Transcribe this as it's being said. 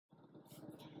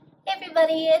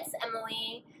everybody, it's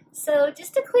Emily. So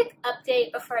just a quick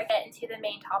update before I get into the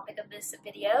main topic of this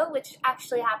video, which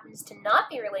actually happens to not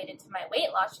be related to my weight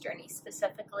loss journey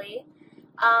specifically.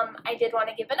 I did want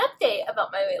to give an update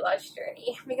about my weight loss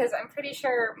journey because I'm pretty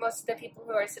sure most of the people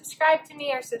who are subscribed to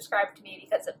me are subscribed to me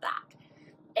because of that.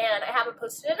 And I haven't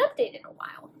posted an update in a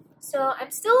while. So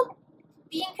I'm still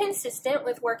being consistent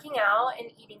with working out and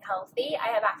eating healthy. I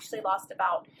have actually lost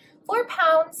about 4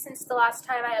 pounds since the last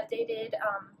time I updated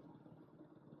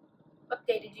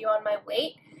you on my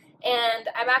weight. And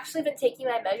I've actually been taking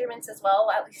my measurements as well,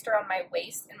 at least around my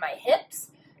waist and my hips.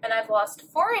 And I've lost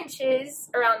 4 inches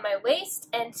around my waist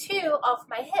and 2 off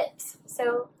my hips.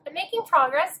 So I'm making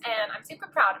progress and I'm super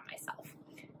proud of myself.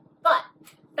 But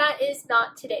that is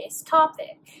not today's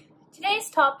topic. Today's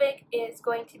topic is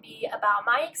going to be about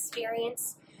my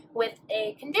experience with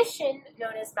a condition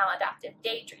known as maladaptive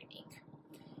daydreaming.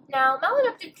 Now,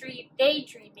 maladaptive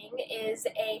daydreaming is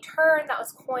a term that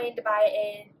was coined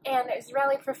by an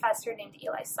Israeli professor named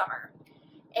Eli Somer.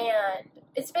 And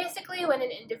it's basically when an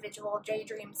individual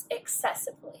daydreams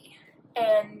excessively.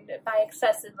 And by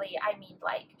excessively, I mean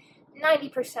like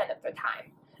 90% of the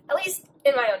time, at least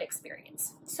in my own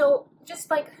experience. So just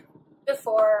like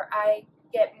before I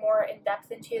get more in depth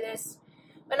into this,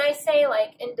 when I say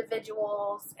like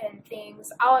individuals and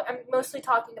things, I'm mostly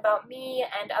talking about me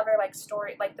and other like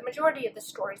the majority of the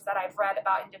stories that I've read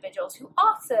about individuals who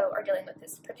also are dealing with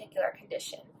this particular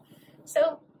condition.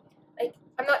 So like,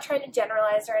 I'm not trying to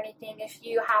generalize or anything. If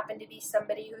you happen to be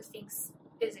somebody who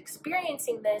is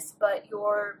experiencing this, but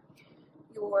you're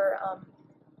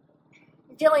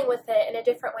dealing with it in a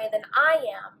different way than I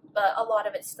am, but a lot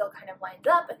of it's still kind of lined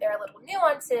up and there are little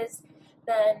nuances,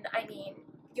 then I mean,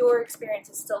 your experience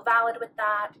is still valid with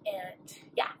that, and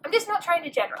yeah, I'm just not trying to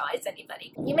generalize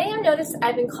anybody. You may have noticed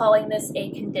I've been calling this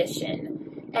a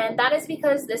condition, and that is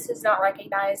because this is not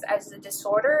recognized as a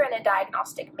disorder in a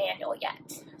diagnostic manual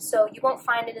yet. So you won't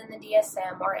find it in the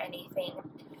DSM or anything.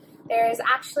 There is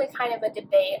actually kind of a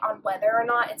debate on whether or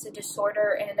not it's a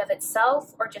disorder in and of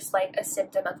itself or just like a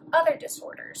symptom of other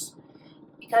disorders.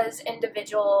 Because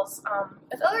individuals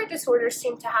with other disorders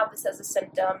seem to have this as a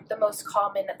symptom, the most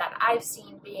common that I've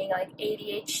seen being like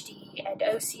ADHD and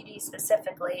OCD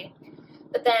specifically.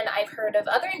 But then I've heard of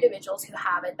other individuals who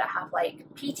have it that have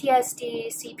like PTSD,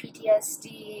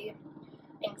 CPTSD,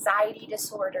 anxiety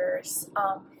disorders.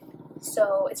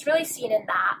 So it's really seen in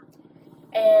that.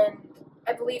 And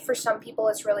I believe for some people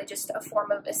it's really just a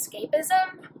form of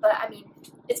escapism, but I mean,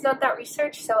 it's not that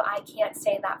research, so I can't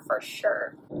say that for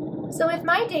sure. So with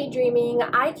my daydreaming,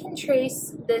 I can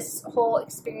trace this whole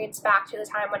experience back to the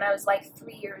time when I was like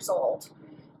 3 years old.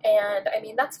 And I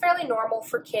mean, that's fairly normal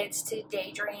for kids to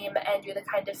daydream and do the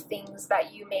kind of things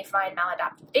that you may find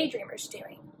maladaptive daydreamers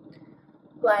doing.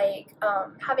 Like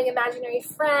having imaginary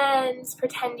friends,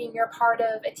 pretending you're part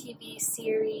of a TV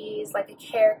series, like a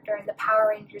character in the Power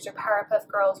Rangers or Powerpuff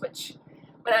Girls, which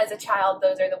when I was a child,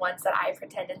 those are the ones that I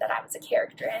pretended that I was a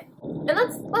character in. And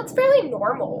that's fairly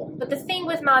normal. But the thing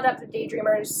with maladaptive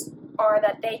daydreamers are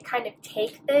that they kind of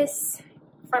take this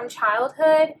from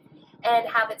childhood and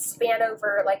have it span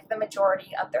over like the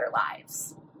majority of their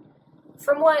lives.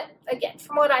 From what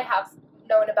I have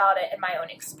known about it in my own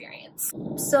experience.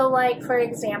 So like, for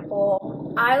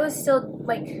example, I was still,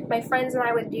 like, my friends and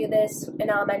I would do this in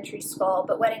elementary school,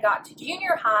 but when it got to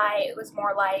junior high, it was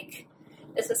more like,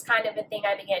 this was kind of a thing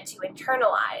I began to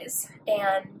internalize,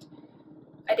 and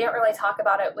I didn't really talk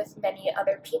about it with many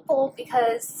other people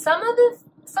because some of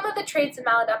the traits of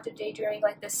maladaptive daydreaming,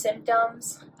 like the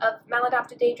symptoms of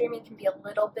maladaptive daydreaming, can be a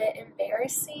little bit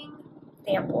embarrassing.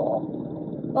 Example.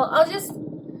 Well,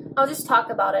 I'll just talk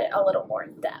about it a little more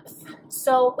in depth.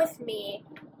 So with me,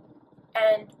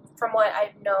 and from what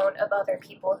I've known of other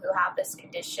people who have this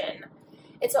condition,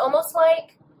 it's almost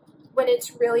like when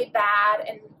it's really bad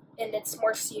and in its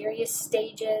more serious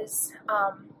stages,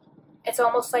 it's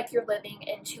almost like you're living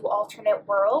in 2 alternate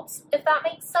worlds, if that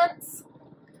makes sense.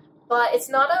 But it's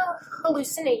not a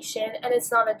hallucination and it's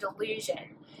not a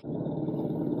delusion.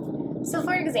 So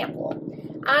for example,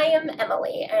 I am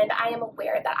Emily, and I am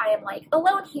aware that I am like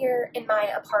alone here in my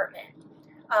apartment.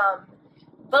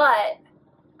 But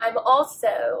I'm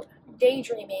also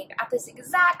daydreaming at this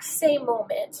exact same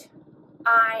moment.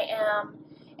 I am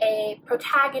a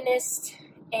protagonist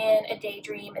in a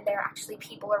daydream, and there are actually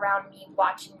people around me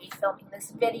watching me filming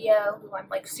this video who I'm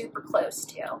like super close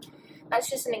to. That's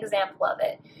just an example of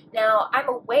it. Now, I'm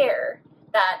aware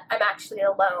that I'm actually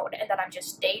alone and that I'm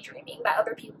just daydreaming, that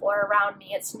other people are around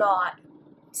me. It's not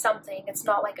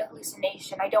like a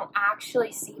hallucination. I don't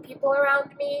actually see people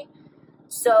around me.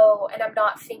 So, and I'm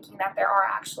not thinking that there are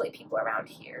actually people around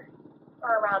here.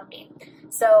 are around me.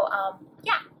 So,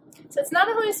 yeah. So it's not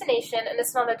a hallucination and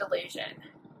it's not a delusion.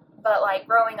 But, like,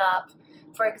 growing up,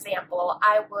 for example,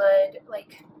 I would,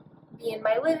 like, be in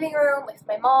my living room with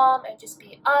my mom and just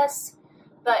be us.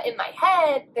 But in my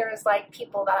head, there was, like,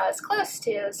 people that I was close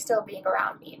to still being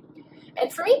around me.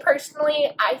 And for me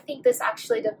personally, I think this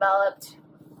actually developed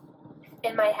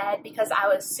in my head because I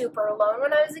was super alone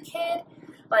when I was a kid.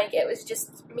 Like, it was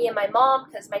just me and my mom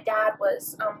because my dad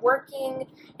was working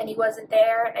and he wasn't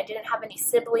there, and I didn't have any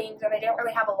siblings, and I didn't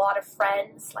really have a lot of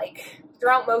friends, like,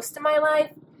 throughout most of my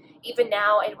life. Even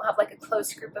now, I don't have, like, a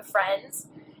close group of friends,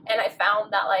 and I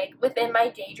found that, like, within my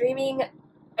daydreaming,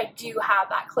 I do have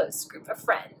that close group of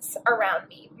friends around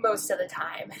me most of the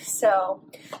time. So,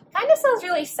 kind of sounds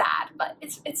really sad, but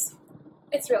it's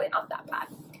really not that bad.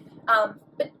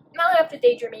 But maladaptive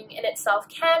daydreaming in itself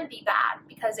can be bad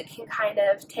because it can kind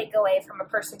of take away from a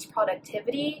person's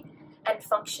productivity and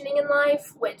functioning in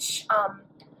life, which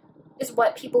is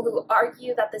what people who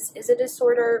argue that this is a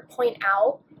disorder point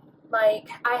out. Like,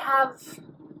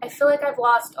 I feel like I've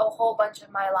lost a whole bunch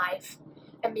of my life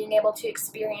and being able to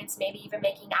experience maybe even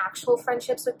making actual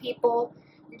friendships with people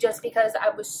just because I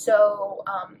was so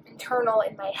internal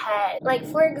in my head. Like,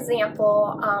 for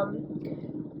example,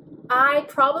 I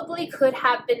probably could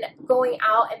have been going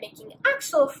out and making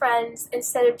actual friends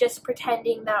instead of just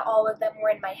pretending that all of them were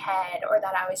in my head, or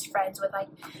that I was friends with, like,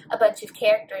 a bunch of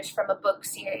characters from a book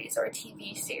series or a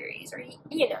TV series, or,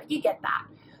 you know, you get that.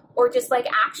 Or just, like,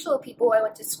 actual people I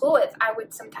went to school with. I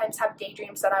would sometimes have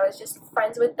daydreams that I was just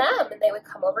friends with them and they would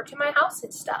come over to my house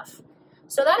and stuff.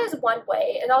 So that is one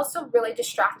way. It also really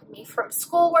distracted me from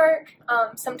schoolwork.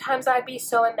 Sometimes I'd be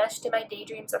so enmeshed in my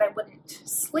daydreams that I wouldn't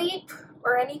sleep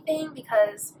or anything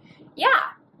because,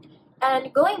 yeah.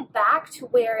 And going back to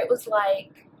where it was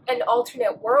like an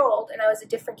alternate world and I was a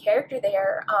different character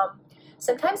there,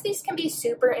 sometimes these can be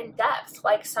super in-depth.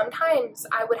 Like, sometimes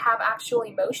I would have actual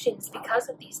emotions because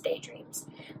of these daydreams.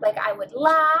 Like, I would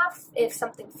laugh if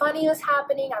something funny was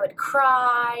happening. I would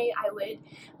cry. I would,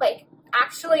 like,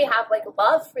 actually have, like,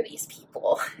 love for these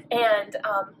people. And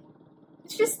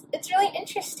it's really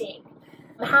interesting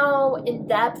how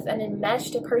in-depth and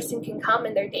enmeshed a person can come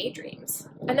in their daydreams.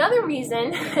 Another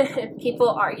reason people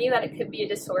argue that it could be a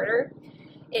disorder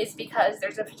is because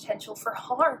there's a potential for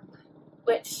harm.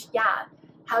 Which, yeah,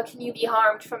 how can you be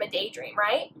harmed from a daydream,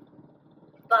 right?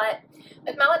 But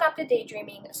with maladaptive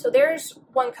daydreaming, so there's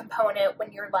one component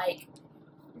when you're, like,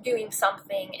 doing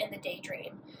something in the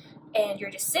daydream and you're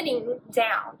just sitting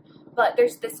down, but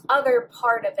there's this other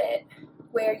part of it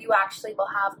where you actually will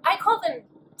have, I call them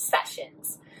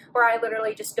sessions, where I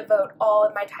literally just devote all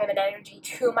of my time and energy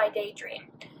to my daydream.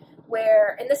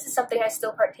 Where, and this is something I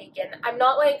still partake in, I'm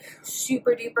not, like,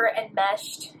 super duper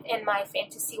enmeshed in my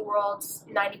fantasy worlds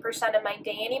 90% of my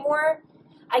day anymore.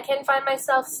 I can find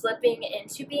myself slipping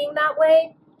into being that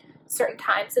way certain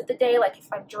times of the day, like if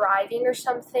I'm driving or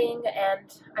something,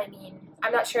 and I mean,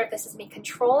 I'm not sure if this is me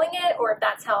controlling it or if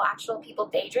that's how actual people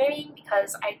daydreaming,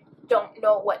 because I don't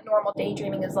know what normal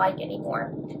daydreaming is like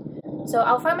anymore. So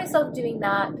I'll find myself doing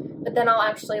that, but then I'll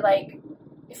actually, like,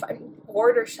 if I'm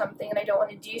bored or something and I don't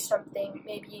want to do something,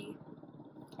 maybe,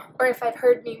 or if I've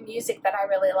heard new music that I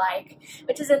really like,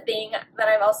 which is a thing that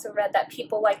I've also read that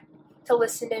people like to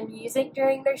listen to music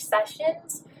during their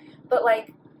sessions, but,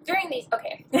 like, during these,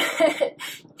 okay,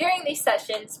 during these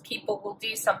sessions, people will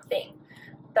do something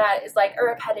that is like a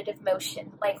repetitive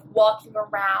motion, like walking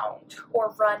around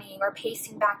or running or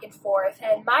pacing back and forth,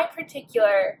 and my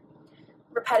particular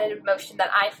repetitive motion that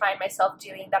I find myself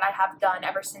doing, that I have done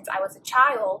ever since I was a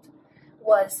child,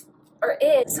 was, or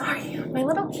is, sorry, my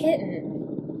little kitten.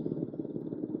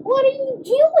 What are you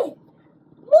doing?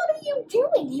 What are you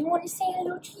doing? You want to say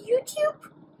hello to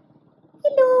YouTube?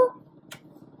 Hello.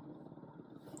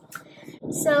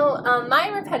 So, my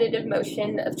repetitive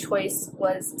motion of choice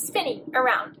was spinning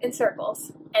around in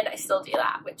circles, and I still do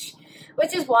that, which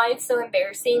is why it's so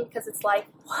embarrassing, because it's like,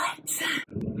 what?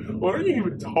 What are you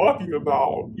even talking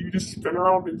about? You just spin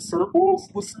around in circles,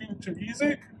 listening to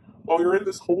music, while you're in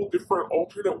this whole different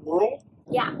alternate world?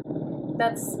 Yeah,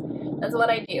 that's what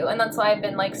I do, and that's why I've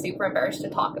been, like, super embarrassed to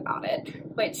talk about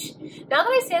it, which, now that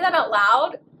I say that out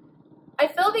loud, I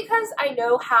feel, because I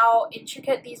know how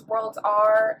intricate these worlds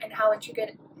are and how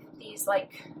intricate these,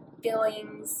 like,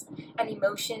 feelings and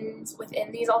emotions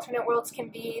within these alternate worlds can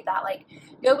be, that, like,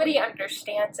 nobody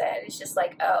understands it. It's just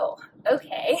like, oh,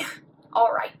 okay,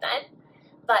 all right then.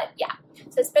 But yeah,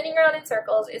 so spinning around in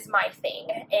circles is my thing,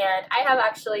 and I have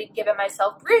actually given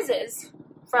myself bruises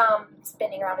from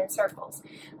spinning around in circles.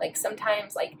 Like,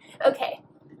 sometimes, like, okay,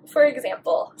 for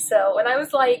example, so when I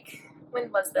was, like,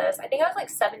 when was this? I think I was like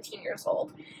 17 years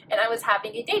old, and I was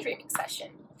having a daydreaming session.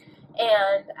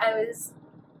 And I was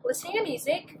listening to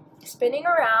music, spinning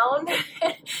around,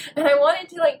 and I wanted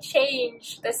to like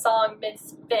change the song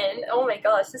mid-spin. Oh my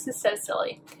gosh, this is so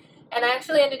silly. And I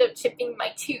actually ended up chipping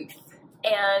my tooth.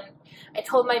 And I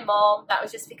told my mom that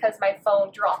was just because my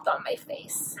phone dropped on my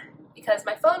face. Because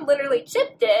my phone literally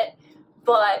chipped it,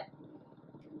 but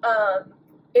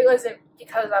it wasn't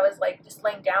because I was like just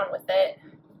laying down with it,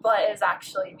 but it was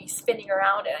actually me spinning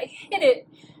around, and I hit it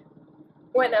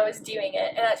when I was doing it,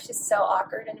 and that's just so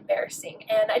awkward and embarrassing.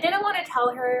 And I didn't want to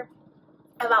tell her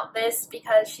about this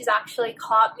because she's actually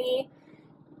caught me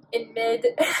in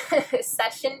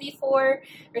mid-session before,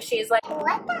 where she's like,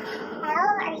 "What the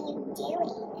hell are you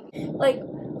doing?" Like,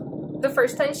 the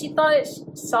first time she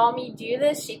saw me do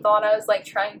this, she thought I was like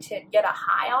trying to get a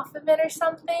high off of it or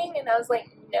something, and I was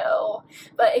like, no.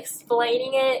 But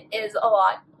explaining it is a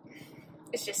lot.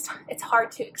 It's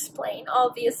hard to explain,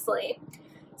 obviously.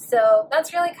 So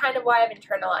that's really kind of why I've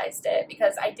internalized it,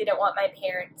 because I didn't want my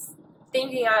parents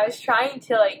thinking I was trying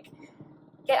to like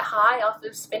get high off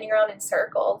of spinning around in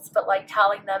circles, but like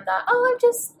telling them that, oh, I'm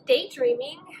just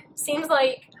daydreaming, seems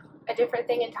like a different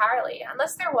thing entirely.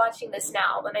 Unless they're watching this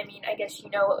now, then I mean, I guess you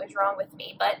know what was wrong with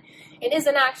me, but it is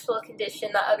an actual condition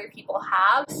that other people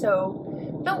have,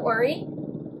 so don't worry.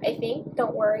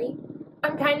 Don't worry.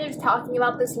 I'm kind of talking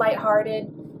about this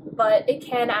lighthearted, but it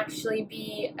can actually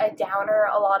be a downer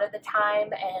a lot of the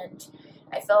time, and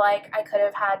I feel like I could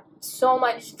have had so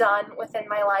much done within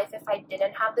my life if I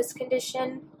didn't have this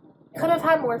condition. I could have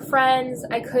had more friends.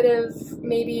 I could have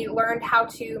maybe learned how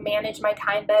to manage my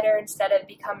time better instead of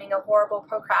becoming a horrible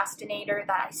procrastinator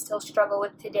that I still struggle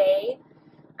with today.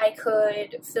 I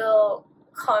could feel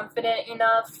confident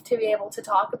enough to be able to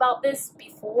talk about this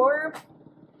before,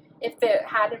 if it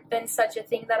hadn't been such a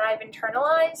thing that I've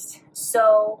internalized.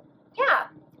 So, yeah.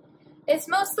 It's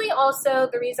mostly also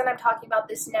the reason I'm talking about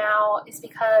this now is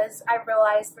because I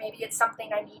realized maybe it's something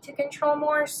I need to control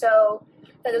more, so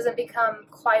that doesn't become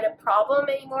quite a problem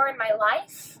anymore in my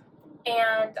life.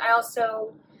 And I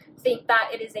also think that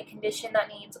it is a condition that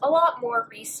needs a lot more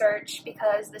research,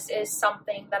 because this is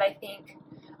something that I think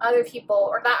other people,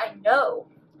 or that I know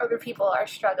other people are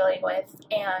struggling with.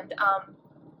 And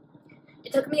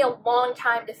it took me a long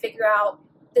time to figure out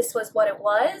this was what it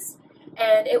was,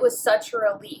 and it was such a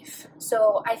relief.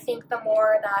 So I think the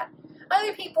more that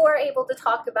other people are able to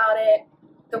talk about it,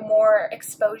 the more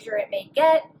exposure it may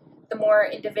get, the more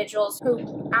individuals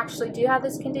who actually do have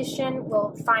this condition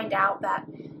will find out that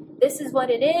this is what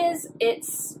it is.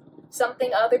 It's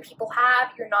something other people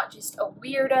have. You're not just a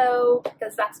weirdo,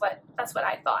 because that's what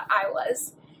I thought I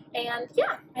was. And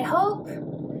yeah, I hope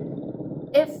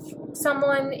if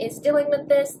someone is dealing with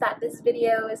this, that this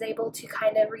video is able to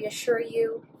kind of reassure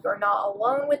you you're not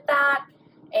alone with that.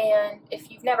 And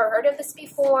if you've never heard of this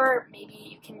before, maybe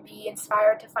you can be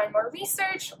inspired to find more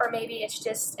research, or maybe it's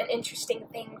just an interesting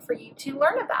thing for you to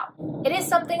learn about. It is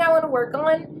something I want to work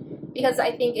on, because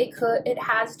I think it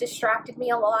has distracted me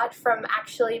a lot from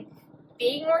actually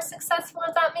being more successful,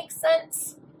 if that makes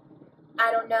sense. I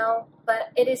don't know,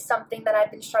 but it is something that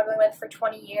I've been struggling with for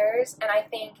 20 years, and I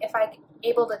think if I'm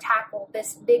able to tackle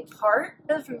this big part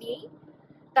of me,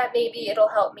 that maybe it'll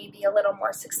help me be a little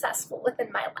more successful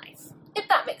within my life, if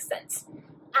that makes sense.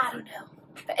 I don't know.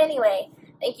 But anyway,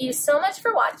 thank you so much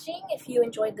for watching. If you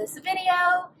enjoyed this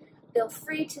video, feel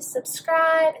free to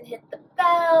subscribe and hit the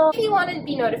bell if you want to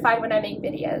be notified when I make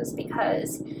videos,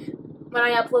 because when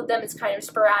I upload them, it's kind of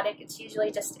sporadic. It's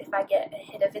usually just if I get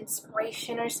a hit of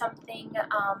inspiration or something.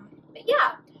 But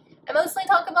yeah, I mostly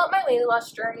talk about my weight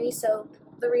loss journey, so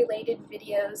the related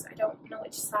videos, I don't know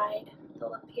which side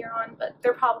they'll appear on, but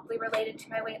they're probably related to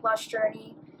my weight loss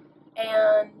journey.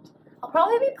 And I'll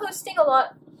probably be posting a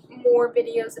lot more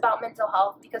videos about mental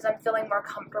health, because I'm feeling more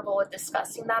comfortable with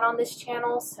discussing that on this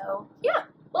channel. So yeah,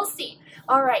 we'll see.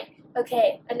 All right.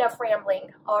 Okay, enough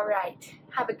rambling. All right.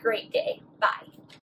 Have a great day. Bye.